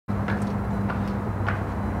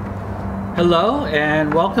Hello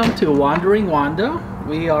and welcome to Wandering Wanda.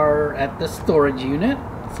 We are at the storage unit.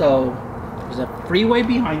 So there's a freeway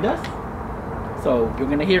behind us. So you're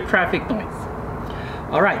gonna hear traffic noise.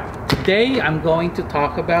 Alright, today I'm going to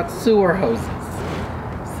talk about sewer hoses.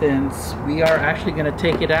 Since we are actually gonna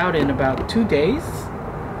take it out in about 2 days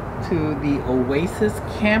to the Oasis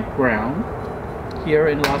campground here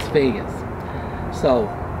in Las Vegas. So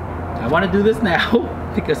I want to do this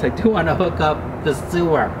now because I do want to hook up the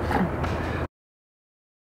sewer.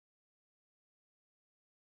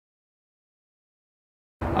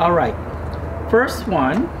 Alright, first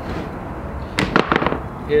one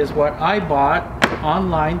is what I bought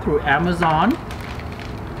online through Amazon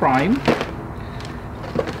Prime.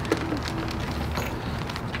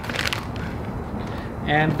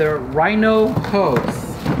 And the Rhino hose.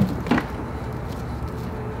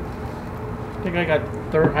 I think I got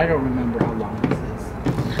third, I don't remember how long this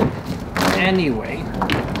is. Anyway,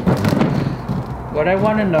 what I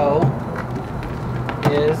want to know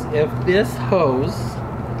is if this hose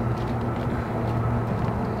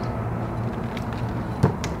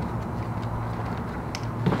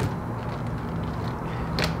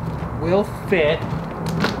will fit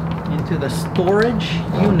into the storage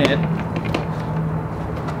unit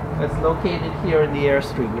that's located here in the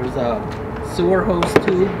Airstream. There's a sewer hose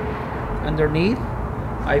tube underneath.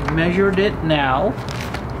 I've measured it now,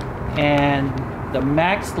 and the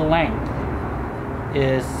max length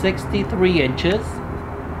is 63 inches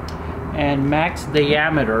and max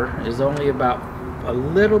diameter is only about a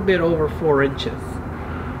little bit over 4 inches.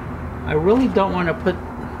 I really don't want to put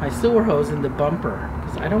my sewer hose in the bumper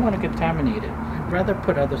because I don't want to contaminate it. I'd rather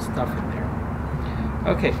put other stuff in there.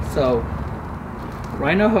 Okay, so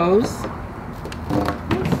Rhino hose.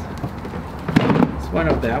 It's one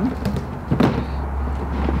of them.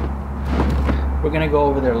 We're gonna go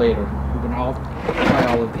over there later. We're gonna all try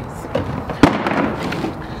all of these.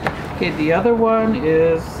 Okay, the other one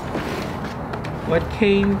is what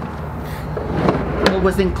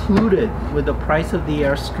was included with the price of the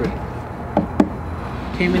Airstream.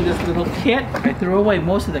 Came in this little kit. I threw away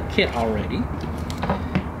most of the kit already.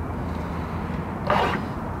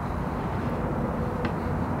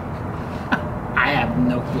 I have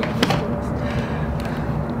no clue how this works.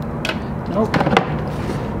 Nope.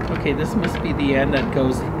 Okay, this must be the end that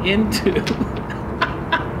goes into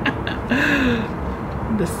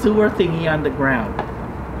the sewer thingy on the ground.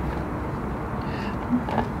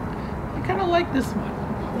 I kind of like this one.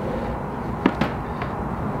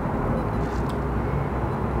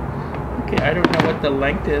 Okay, I don't know what the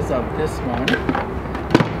length is of this one.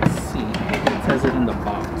 Let's see, it says it in the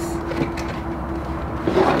box.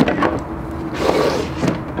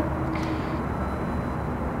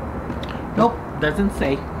 Nope, doesn't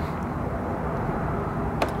say.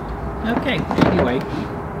 Okay, anyway,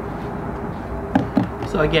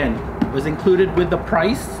 so again, it was included with the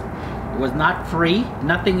price. It was not free.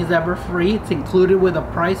 Nothing is ever free. It's included with the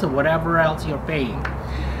price of whatever else you're paying.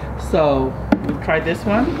 So we'll try this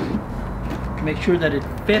one. Make sure that it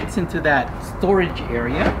fits into that storage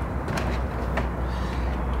area.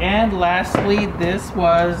 And lastly, this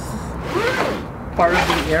was part of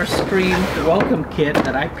the Airstream welcome kit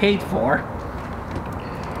that I paid for.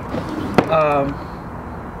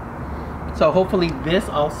 So hopefully this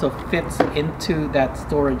also fits into that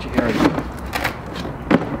storage area.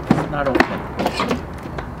 It's not open.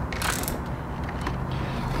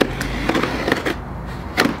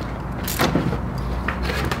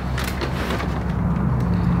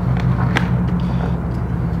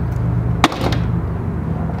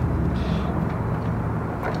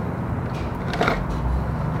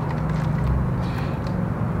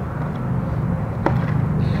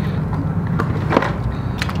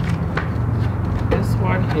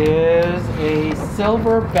 Is a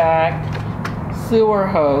Silverback sewer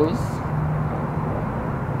hose.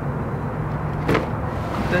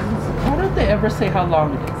 Why don't they ever say how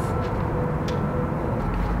long it is?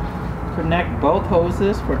 Connect both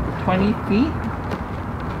hoses for 20 feet.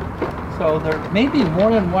 So there may be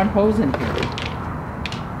more than one hose in here.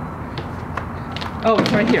 Oh,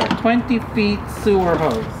 it's right here. 20 feet sewer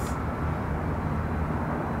hose.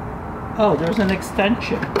 Oh, there's an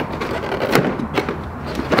extension.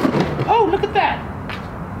 Oh, look at that!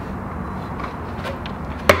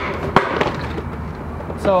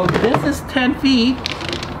 So this is 10 feet,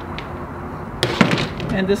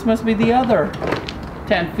 and this must be the other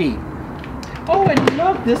 10 feet. Oh, and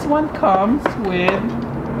look, this one comes with,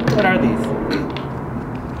 what are these?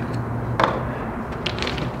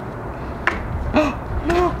 Oh,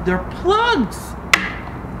 look, they're plugs!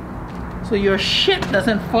 So your shit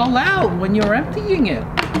doesn't fall out when you're emptying it.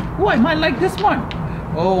 Oh, I might like this one.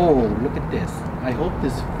 Oh, look at this. I hope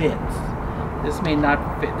this fits. This may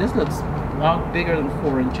not fit. This looks a lot bigger than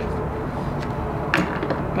 4 inches.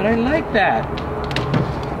 But I like that.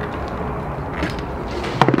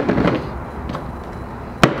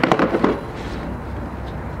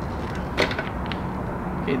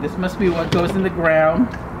 Okay, this must be what goes in the ground.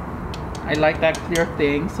 I like that clear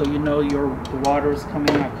thing, so you know the water is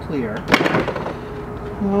coming out clear.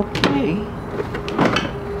 Okay.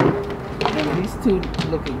 And these two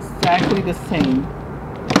look exactly the same.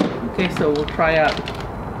 Okay, so we'll try out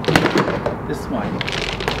this one.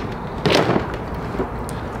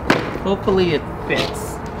 Hopefully it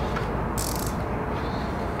fits.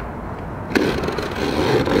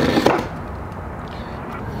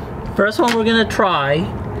 First one we're gonna try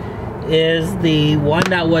is the one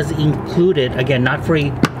that was included. Again, not free.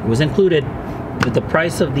 It was included with the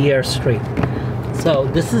price of the Airstream. So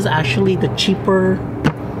this is actually the cheaper,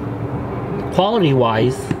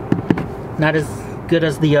 quality-wise, not as good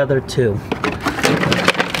as the other two.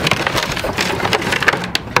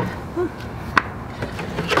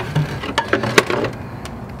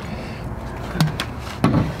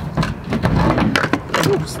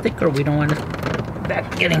 Ooh, sticker, we don't want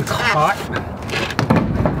that getting caught.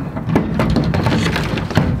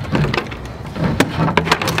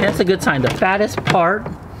 That's a good sign. The fattest part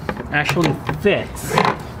actually fits.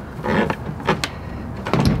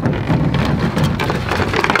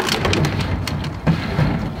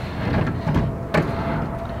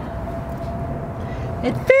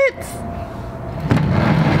 It fits!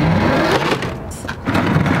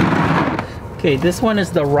 Okay, this one is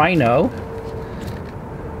the Rhino.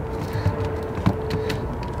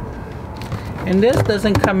 And this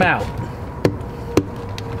doesn't come out.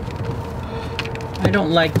 I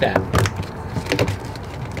don't like that.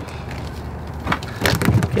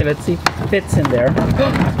 Okay, let's see if it fits in there.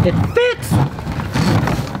 It fits!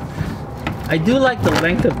 I do like the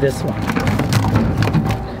length of this one,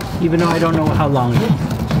 even though I don't know how long it is.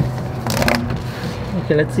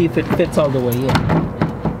 Okay, let's see if it fits all the way in.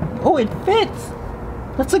 Oh, it fits!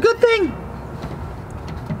 That's a good thing!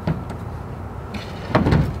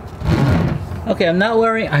 Okay, I'm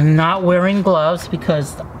not wearing gloves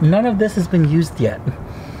because none of this has been used yet.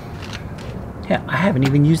 Yeah, I haven't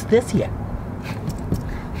even used this yet.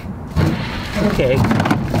 Okay.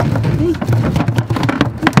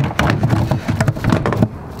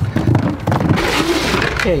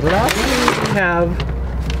 Okay, last we have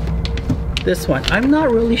this one. I'm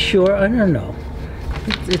not really sure. I don't know.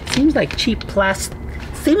 It seems like cheap plastic.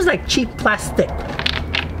 Seems like cheap plastic.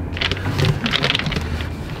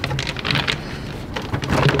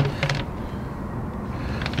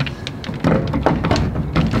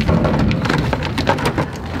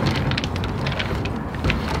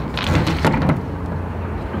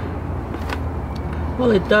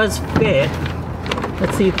 Well, it does fit.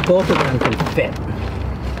 Let's see if both of them can fit.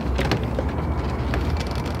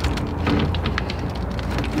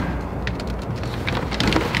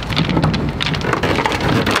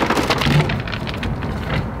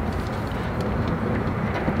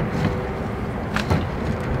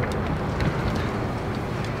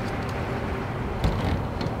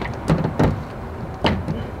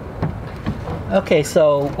 Okay,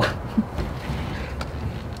 so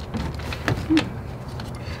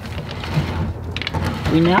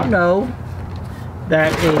we now know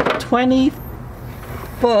that a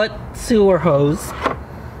 20-foot sewer hose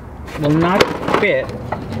will not fit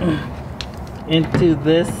into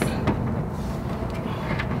this.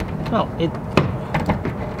 Well,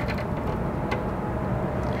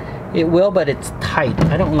 it will, but it's tight.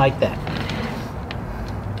 I don't like that.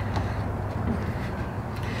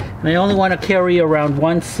 And I only want to carry around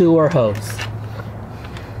one sewer hose.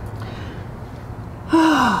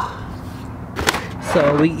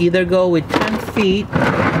 So we either go with 10 feet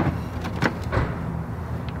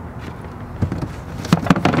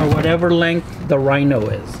or whatever length the Rhino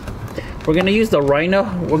is. We're gonna use the Rhino.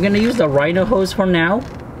 We're gonna use the Rhino hose for now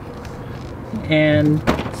and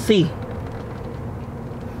see.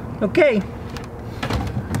 Okay.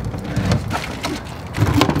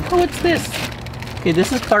 Oh, what's this? Okay,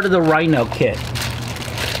 this is part of the Rhino kit.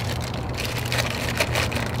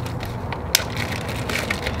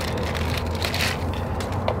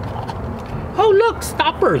 Oh, look,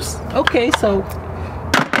 stoppers. Okay, so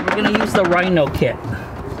we're gonna use the Rhino kit.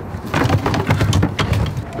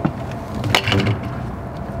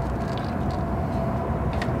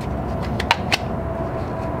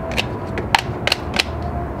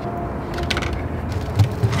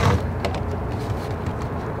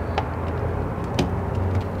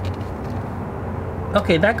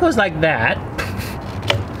 Okay, that goes like that.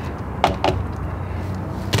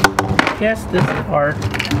 guess this part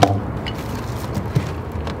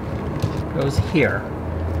goes here.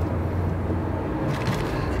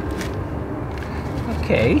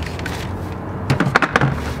 Okay.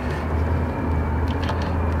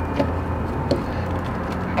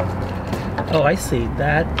 Oh, I see.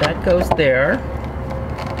 That goes there.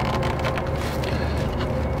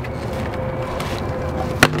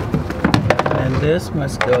 And this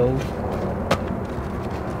must go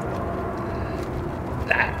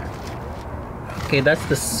that. Okay, that's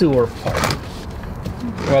the sewer part.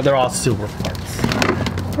 Well, they're all sewer parts.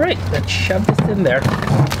 Right, let's shove this in there.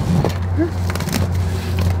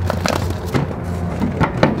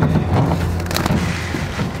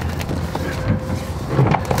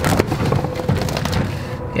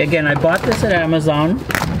 Again, I bought this at Amazon,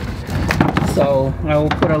 so I will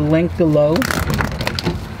put a link below.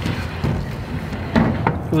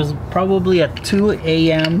 It was probably at 2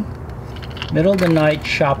 a.m. middle of the night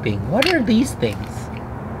shopping. What are these things?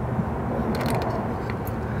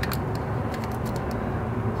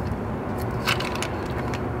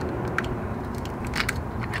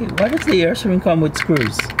 Okay, why does the Airstream come with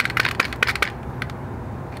screws?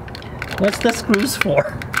 What's the screws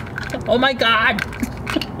for? Oh my god!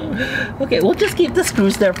 Okay, we'll just keep the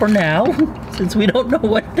screws there for now, since we don't know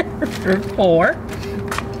what they're for.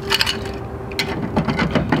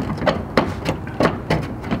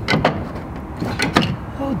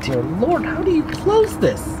 Oh dear Lord, how do you close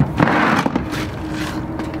this?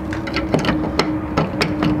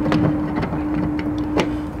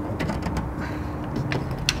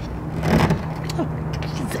 Oh,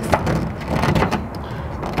 Jesus.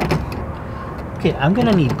 Okay, I'm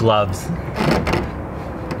gonna need gloves.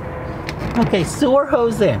 Okay, sewer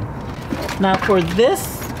hose in. Now for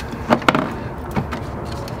this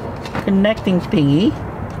connecting thingy,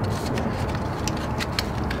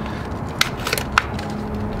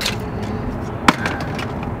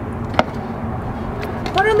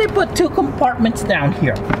 why don't they put 2 compartments down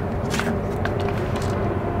here?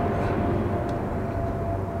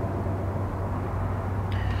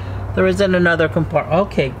 There isn't another compartment.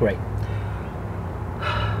 Okay, great.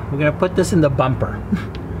 We're gonna put this in the bumper.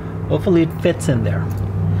 Hopefully it fits in there.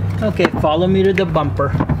 Okay, follow me to the bumper.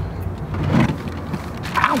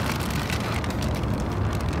 Ow!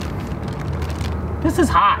 This is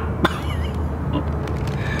hot.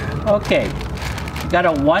 Okay, got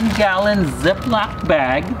a 1-gallon Ziploc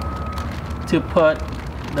bag to put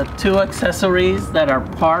the 2 accessories that are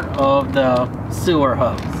part of the sewer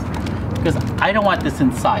hose, because I don't want this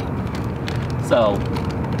inside. So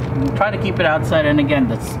I'm trying to keep it outside. And again,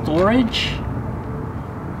 the storage,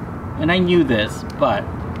 and I knew this, but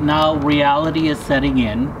now reality is setting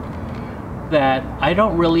in that I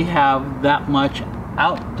don't really have that much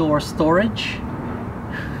outdoor storage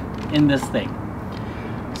in this thing.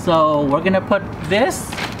 So we're gonna put this,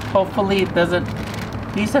 hopefully it doesn't,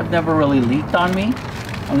 these have never really leaked on me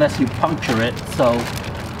unless you puncture it. So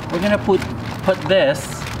we're gonna put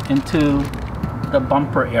this into the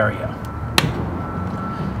bumper area.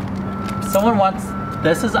 Someone wants,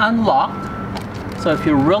 this is unlocked. So if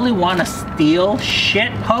you really want a steel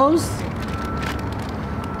shit hose,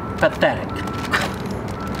 pathetic.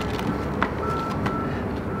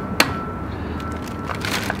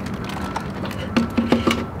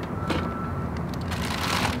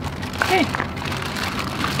 Okay.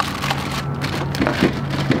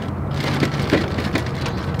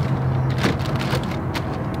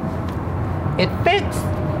 It fits.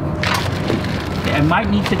 Okay, I might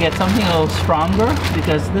need to get something a little stronger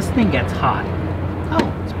because this thing gets hot.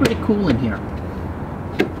 Oh, it's pretty cool in here.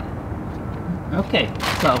 Okay,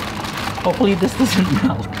 so hopefully this doesn't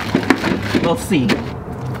melt. We'll see.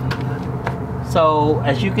 So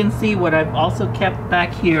as you can see, what I've also kept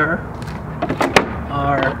back here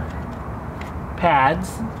are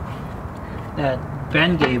pads that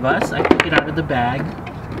Ben gave us. I took it out of the bag.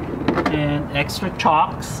 And extra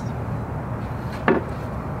chalks.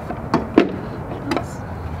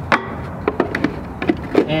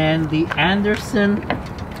 And the Anderson,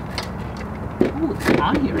 ooh, it's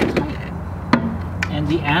on here, it's tight. And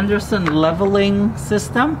the Anderson leveling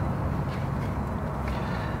system.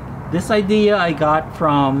 This idea I got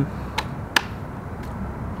from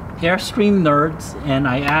Airstream Nerds, and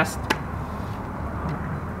I asked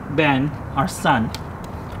Ben, our son,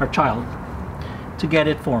 our child, to get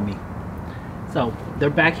it for me. So they're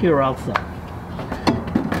back here also.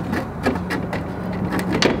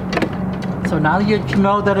 So now you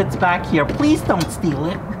know that it's back here. Please don't steal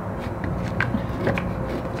it.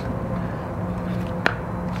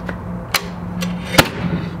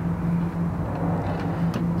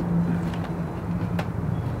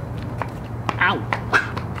 Ow.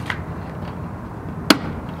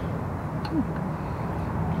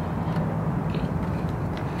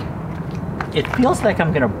 Okay. It feels like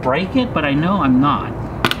I'm gonna break it, but I know I'm not.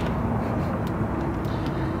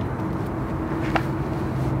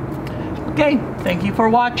 Okay, thank you for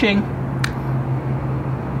watching.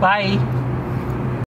 Bye.